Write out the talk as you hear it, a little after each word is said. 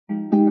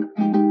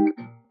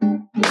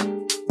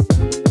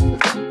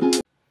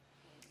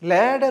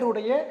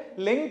லேடருடைய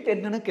length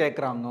என்னன்னு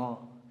கேட்குறாங்க.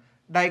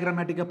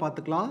 டயக்ராமேட்டிக்காக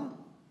பார்த்துக்கலாம்.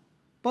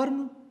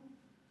 பாருங்க,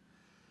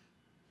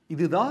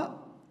 இதுதான்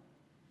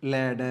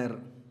லேடர்.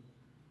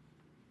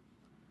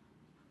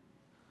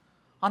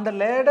 அந்த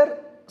லேடர்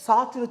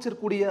சாட்சி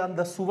வச்சிருக்கக்கூடிய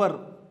அந்த சுவர்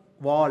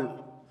வால்,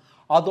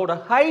 அதோட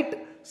ஹைட்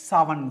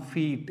 7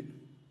 feet.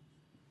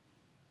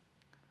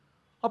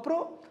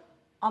 அப்புறம்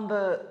அந்த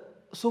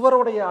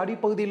சுவருடைய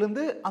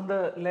அடிப்பகுதியிலிருந்து அந்த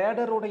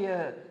லேடருடைய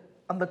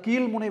அந்த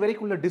கீழ் முனை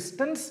வரைக்கும் உள்ள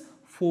டிஸ்டன்ஸ்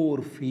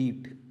 4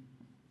 feet.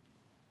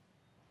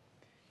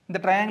 இந்த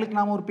ட்ரையாங்கிளுக்கு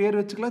நாம ஒரு பேர்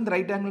வச்சுக்கலாம். இந்த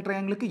right angle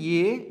ட்ரையாங்கிளுக்கு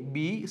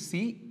ABC,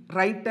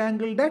 right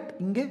angle டட்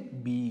இங்கே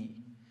B.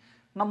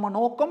 நம்ம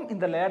நோக்கம்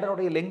இந்த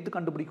லேடருடைய லெங்த்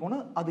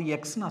கண்டுபிடிக்கணும். அது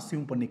எக்ஸ்னு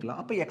அசியூம் பண்ணிக்கலாம்.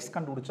 அப்போ எக்ஸ்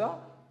கண்டுபிடிச்சா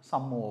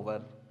சம்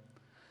ஓவர்.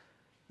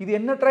 இது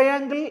என்ன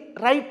ட்ரையாங்கிள்?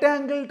 Right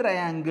angle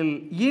triangle.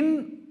 இன்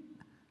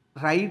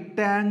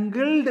ரைட்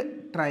ஆங்கிள்டு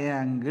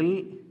ட்ரையாங்கிள்,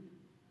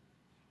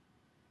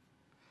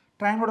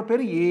 ட்ரையாங்கிளோட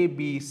பேர்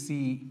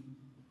ஏபிசி.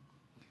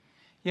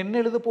 என்ன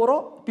எழுத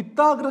போறோம்?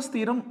 பித்தாகரஸ்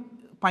தியரம்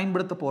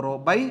பயன்படுத்த போறோம்.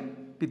 பை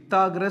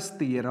பித்தாகரஸ்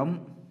தியரம்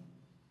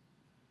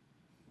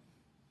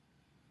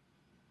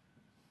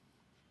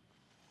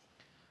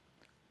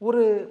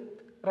ஒரு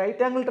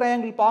right angle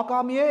triangle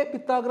பார்க்காமையே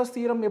Pythagoras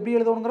theorem எப்படி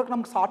எழுதணுங்கிறது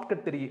நமக்கு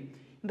ஷார்ட்கட் தெரியும்.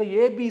 இந்த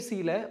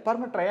ஏபிசியில்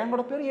பாருங்க,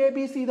 ட்ரையாங்கிளோட பேர்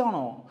ஏபிசி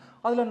தானோ,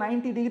 அதில்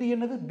 90 டிகிரி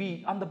என்னது பி.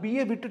 அந்த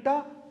பியை விட்டுட்டா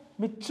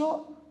மிச்சம்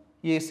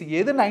ஏசி.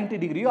 எது 90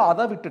 டிகிரியோ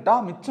அதை விட்டுட்டா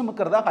மிச்சம்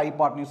இருக்கிறதா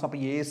ஹைபாட்னியூஸ். அப்போ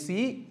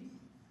ஏசி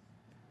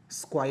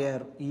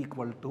ஸ்கொயர்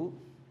ஈக்குவல் டு,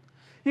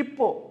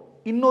 இப்போ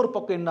இன்னொரு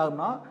பக்கம் என்ன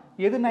ஆகுனா,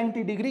 எது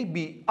 90 டிகிரி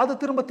பி, அது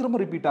திரும்ப திரும்ப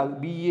ரிப்பீட் ஆகுது.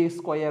 BA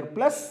square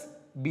plus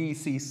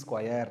PC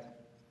square,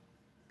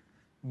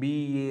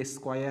 BA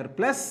square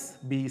plus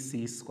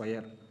PC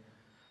square.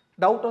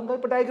 Doubt வந்தால்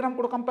இப்போ டயக்ராம்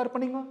கூட கம்பேர்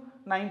பண்ணிங்க.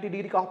 90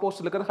 டிகிரிக்கு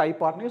ஆப்போசிட் இருக்கிறது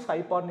ஹைபாட்னியூஸ்,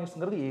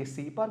 ஹைபாட்னியூஸ்ங்கிறது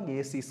ஏசி. பாருங்க,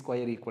 ஏசி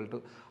ஸ்கொயர் ஈக்குவல் டு,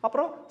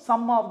 அப்புறம்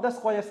some of the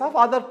squares of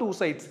other two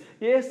sides.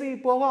 AC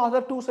போக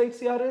அதர் டூ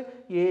சைட்ஸ் யாரு?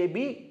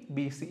 AB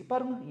PC.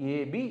 பாருங்க,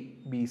 ஏபி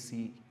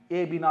பிசி.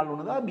 ஏபி நாள்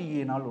ஒன்று தான்,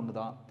 பிஏ நாள் ஒன்று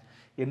தான்.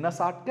 என்ன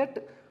ஷார்ட்கட்?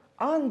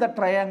 அந்த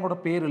ட்ரையாங்கோட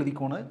பேர்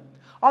எழுதிக்கணும்.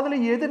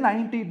 அதில் எது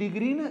 90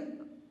 டிகிரின்னு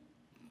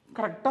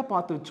கரெக்டாக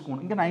பார்த்து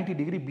வச்சுக்கணும். இங்கே 90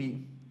 டிகிரி பி.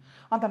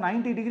 அந்த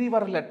 90 டிகிரி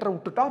வர லெட்டரை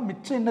விட்டுட்டா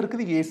மிச்சம் என்ன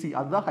இருக்குது? ஏசி.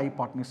 அதுதான்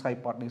ஹைபாட்னியூஸ்,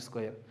 ஹைபாட்னியூஸ்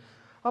ஸ்கொயர்.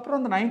 அப்புறம்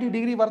அந்த 90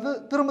 டிகிரி வரது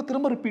திரும்ப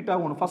திரும்ப ரிப்பீட்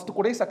ஆகணும். ஃபர்ஸ்ட்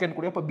கூட செகண்ட்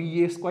கூட. அப்போ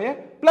BA square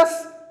plus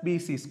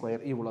PC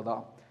square,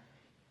 இவ்வளோதான்.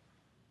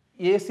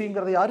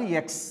 ஏசிங்கிறது யாரு?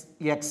 X.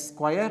 X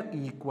square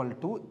equal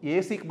to,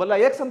 ஏசிக்கு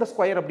பதிலாக எக்ஸ், அந்த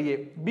ஸ்கொயர் அப்படியே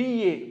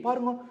பிஏ.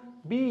 பாருங்க,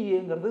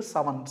 பிஏங்கிறது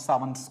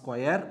 7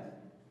 square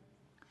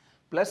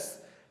plus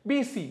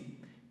PC,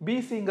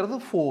 பிசிங்கிறது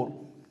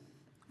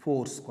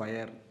 4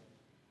 square.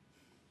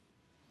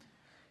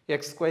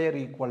 x square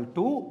equal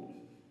to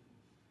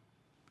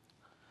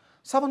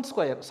 7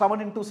 square,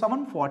 7 into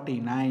 7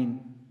 49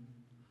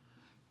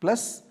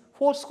 plus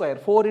 4 square,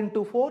 4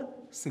 into 4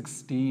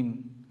 16.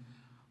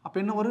 அப்போ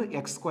என்ன வரும்?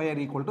 x square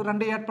equal to,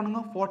 ரெண்டை ஆட்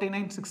பண்ணுங்க,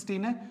 49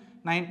 16,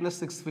 9 plus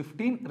 6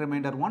 15,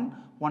 remainder 1,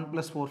 1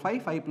 plus 4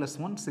 5, 5 plus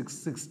 1 6,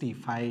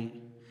 65.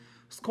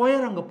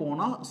 Square அங்கே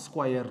போனால்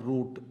ஸ்கொயர்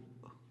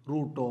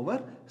ரூட்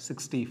ஓவர்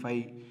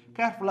 65.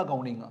 கேர்ஃபுல்லாக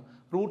கவனிங்க.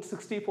 ரூட்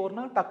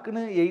 64னா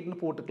டக்குன்னு 8ன்னு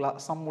போட்டுக்கலாம்,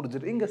 சம்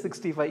முடிஞ்சிடும். இங்கே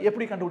 65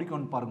 எப்படி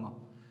கண்டுபிடிக்கணும்னு பாருங்க.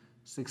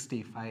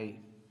 65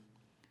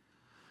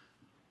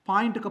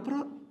 பாயிண்ட்டுக்கு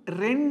அப்புறம்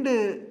 2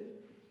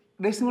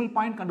 டெசிமல்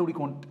பாயிண்ட்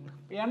கண்டுபிடிக்கணும்.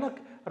 ஏன்னா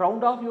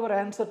round of your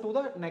answer to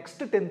the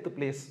next 10th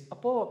place.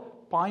 அப்போது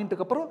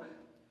பாயிண்ட்டுக்கு அப்புறம்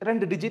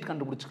 2 டிஜிட்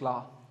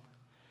கண்டுபிடிச்சிக்கலாம்.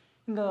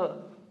 இந்த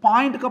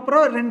பாயிண்ட்டுக்கு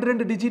அப்புறம்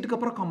 2 டிஜிட்டுக்கு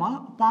அப்புறம் கமா,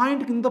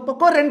 பாயிண்ட்டுக்கு இந்த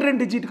பக்கம் 2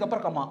 டிஜிட்டுக்கு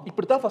அப்புறம் கமா.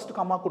 இப்படி தான் ஃபர்ஸ்ட்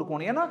கமா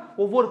கொடுக்கணும். ஏன்னா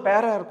ஒவ்வொரு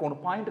பேராக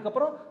இருக்கணும். பாயிண்ட்டுக்கு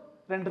அப்புறம்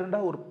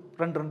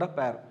 2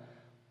 பேர்,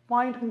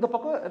 பாயிண்ட் இந்த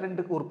பக்கம்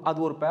 2க்கு அது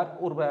ஒரு பேர்,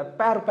 ஒரு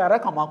பேராக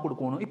கமா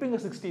கொடுக்கணும். இப்போ இங்கே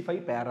 65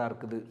 பேராக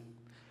இருக்குது.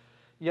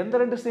 எந்த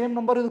 2 சேம்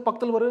நம்பர் இது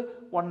பக்கத்தில் வரும்?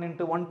 1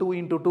 into 1, 2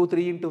 into 2,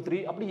 3 into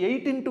 3, அப்படி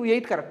 8 into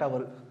 8 கரெக்டாக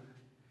வரும்.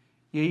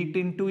 8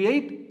 into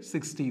 8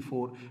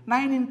 64.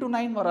 9 into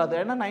 9 வராது.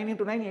 ஏன்னா 9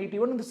 into 9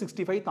 81, இந்த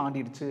 65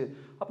 தாண்டிடுச்சு.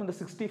 அப்போ இந்த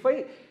 65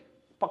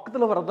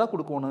 பக்கத்தில் வரதா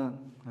கொடுக்கணும்.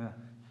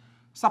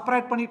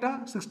 செப்பரேட் பண்ணிட்டா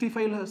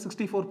 65ல்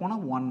 64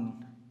 போனால் 1.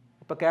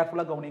 இப்போ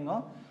கேர்ஃபுல்லாக கவனிங்க.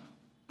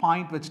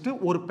 பாயிண்ட் வச்சுட்டு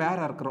ஒரு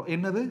பேரை இருக்கிறோம்.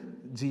 என்னது?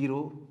 0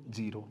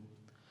 0.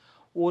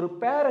 ஒரு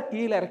பேரை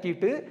கீழே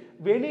இறக்கிட்டு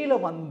வெளியில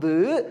வந்து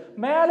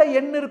மேலே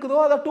என்ன இருக்குதோ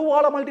அதை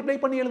 2ஆல மல்டிப்ளை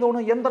பண்ணி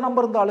எழுதணும், எந்த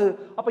நம்பர் இருந்தாலும்.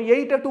 அப்போ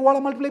 8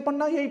 2ஆல மல்டிப்ளை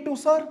பண்ணா 8 2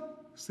 சார்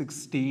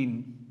 16.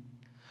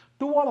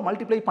 2ஆல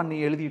மல்டிப்ளை பண்ணி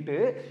எழுதிட்டு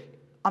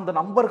அந்த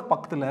நம்பருக்கு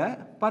பக்கத்தில்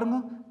பாருங்க,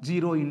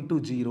 0 into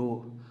 0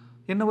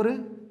 என்ன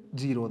வரும்?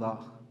 0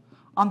 தான்.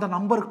 அந்த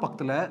நம்பருக்கு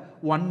பக்கத்தில்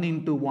 1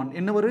 into 1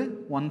 என்ன வரும்?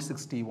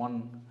 161.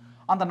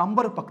 அந்த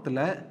நம்பருக்கு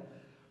பக்கத்தில்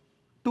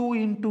 2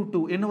 into 2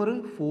 என்ன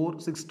வரும்? 4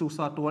 6 2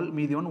 12,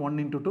 மீதி 1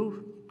 into 2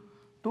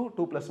 2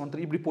 2 plus 1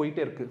 3, இப்படி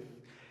போயிட்டே இருக்கு.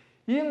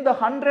 இந்த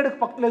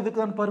 100க்கு பக்கத்தில்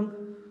எதுக்குதான் பாருங்க,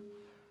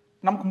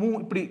 நமக்கு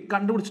இப்படி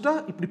கண்டுபிடிச்சிட்டா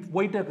இப்படி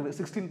போயிட்டே இருக்குது.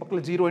 16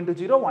 பக்கத்தில் 0 into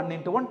 0, 1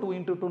 into 1, 2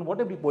 into 2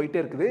 போட்டு இப்படி போயிட்டே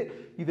இருக்குது.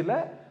 இதில்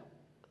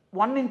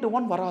 1 into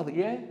 1 வராது.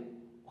 ஏன்?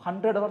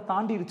 100 அவர்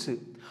தாண்டிடுச்சு.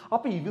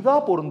 அப்போ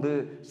இதுதான் பொருந்து.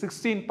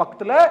 16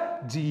 பக்கத்தில்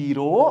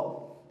 0,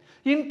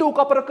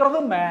 இன்டூக்கு அப்புறம் இருக்கிறது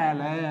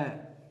மேலே.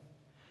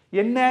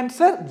 என்ன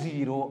ஆன்சர்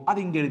 0. அது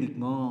இங்கே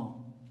எழுதிக்கணும்.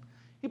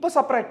 இப்போ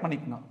சப்ராக்ட்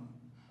பண்ணிக்கணும்.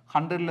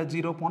 100ல்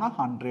 0 போனால்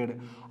 100.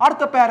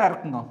 அடுத்த பேரா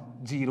இருக்குங்க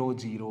 0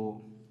 0.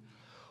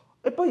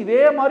 இப்போ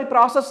இதே மாதிரி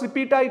ப்ராசஸ்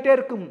ரிப்பீட் ஆகிட்டே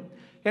இருக்கும்.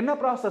 என்ன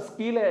ப்ராசஸ்?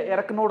 கீழே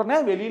இறக்குன உடனே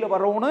வெளியில்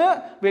வரணும்.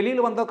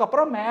 வெளியில்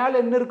வந்ததுக்கப்புறம் மேலே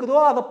என்ன இருக்குதோ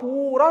அதை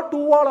பூரா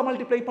 2ஆல்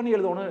மல்டிப்ளை பண்ணி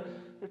எழுதணும்.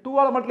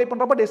 2ஆல் மல்டிப்ளை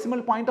பண்ணுறப்ப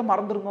டெசிமல் பாயிண்ட்டை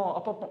மறந்துருங்க.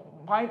 அப்போ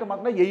பாயிண்ட்டை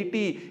மறந்துனா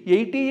 80.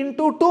 80 ×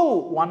 2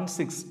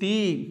 160.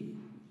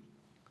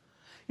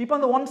 இப்போ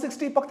அந்த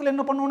 160 பக்கத்தில்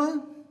என்ன பண்ணணும்?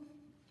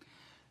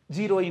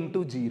 0 ×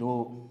 0.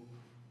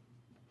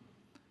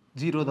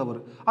 0 தான்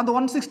வரும். அந்த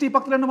 160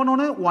 பக்கத்தில் என்ன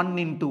பண்ணணும்?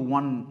 1 ×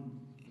 1.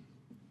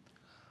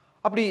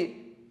 அப்படி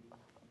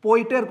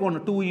போயிட்டே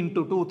இருக்கணும். 2 ×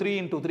 2, 3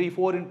 × 3,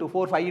 4 ×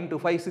 4, 5 ×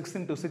 5,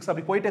 6 × 6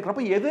 அப்படி போயிட்டே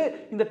இருக்கிறப்போ எது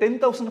இந்த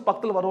 10,000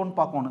 பக்கத்தில் வரும்னு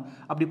பார்க்கணும்.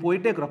 அப்படி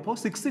போயிட்டே இருக்கிறப்போ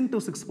 6 ×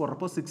 6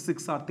 போடுறப்போ 6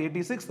 6 are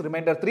 36,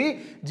 ரிமைண்டர் 3.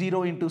 0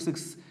 ×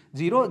 6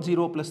 0,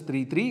 0 +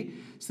 3 3,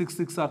 6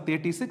 6 are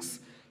 36,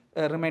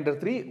 reminder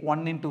 3.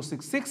 1 ×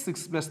 6 6,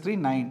 6 + 3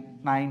 9,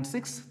 9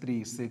 6 3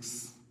 6.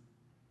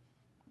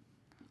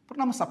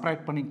 அப்புறம் நம்ம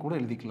சப்ராக்ட் பண்ணி கூட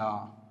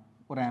எழுதிக்கலாம்.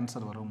 ஒரு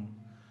ஆன்சர் வரும்.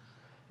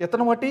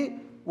 எத்தனை வாட்டி?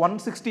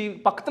 160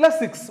 பக்கத்தில்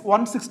 6,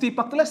 160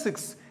 பக்கத்தில்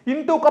 6,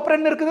 இன்டூக்கு அப்புறம்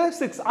என்ன இருக்குது?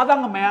 6. அது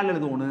அங்கே மேலே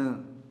எழுதணும்.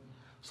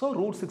 ஸோ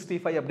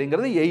 √65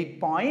 அப்படிங்கிறது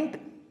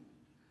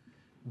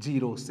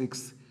 8.06.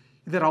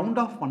 இதை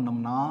ரவுண்ட் ஆஃப்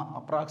பண்ணோம்னா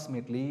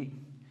அப்ராக்சிமேட்லி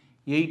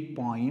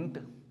 8.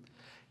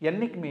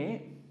 என்னைக்குமே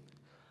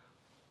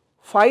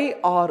 5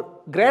 ஆர்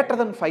கிரேட்டர்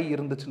தென் 5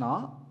 இருந்துச்சுன்னா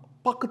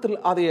பக்கத்தில்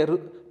அதை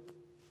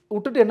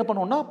விட்டுட்டு என்ன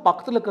பண்ணுவோம்னா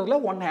பக்கத்தில் இருக்கிறதுல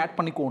 1 ஆட்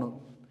பண்ணிக்கணும்.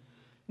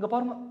 இங்கே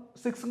பாருங்க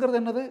 6ங்கிறது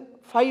என்னது?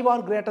 5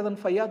 R greater than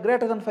 5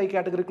 greater than 5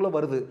 கேட்டகரிக்குள்ளே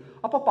வருது.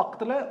 அப்போ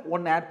பக்கத்தில்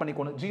 1 ஆட்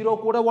பண்ணிக்கணும். 0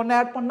 கூட 1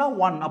 ஆட் பண்ணால்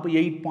 1. அப்போ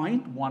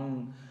 8.1.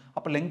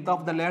 அப்போ லென்த்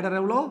ஆஃப் த லேடர்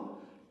எவ்வளோ?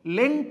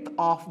 Length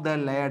of the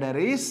ladder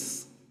is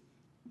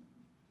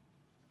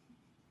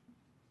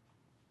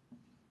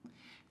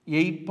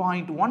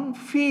 8.1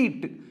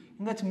 feet.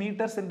 எங்காச்சும்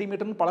மீட்டர்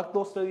சென்டிமீட்டர்னு பழக்க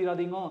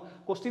எழுதிடாதீங்க.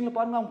 கொஸ்டினில்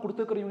பாருங்கள் அவங்க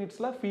கொடுத்துருக்கிற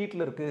யூனிட்ஸில்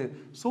ஃபீட்டில் இருக்குது.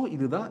 ஸோ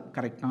இதுதான்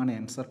கரெக்டான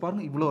ஆன்சர்.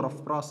 பாருங்கள் இவ்வளோ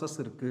ரஃப் ப்ராசஸ்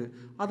இருக்குது.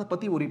 அதை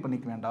பற்றி ஒரி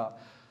பண்ணிக்க வேண்டாம்.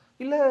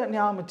 இல்லை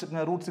ஞாபகம்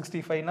வச்சுக்கோங்க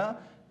 √65னா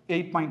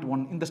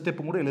 8.1 இந்த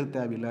ஸ்டெப்பு கூட எழுத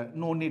தேவையில்லை.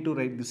 No need to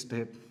right this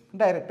step.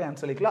 டைரெக்டாக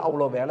ஆன்சர் அளிக்கலாம்.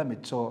 அவ்வளோ வேலை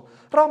மிச்சம்.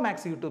 ரா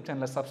மேக்ஸ் யூடியூப்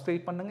சேனலை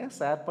சப்ஸ்கிரைப் பண்ணுங்கள்,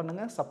 ஷேர்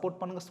பண்ணுங்கள், சப்போர்ட்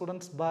பண்ணுங்கள்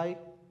ஸ்டூடெண்ட்ஸ். பாய்.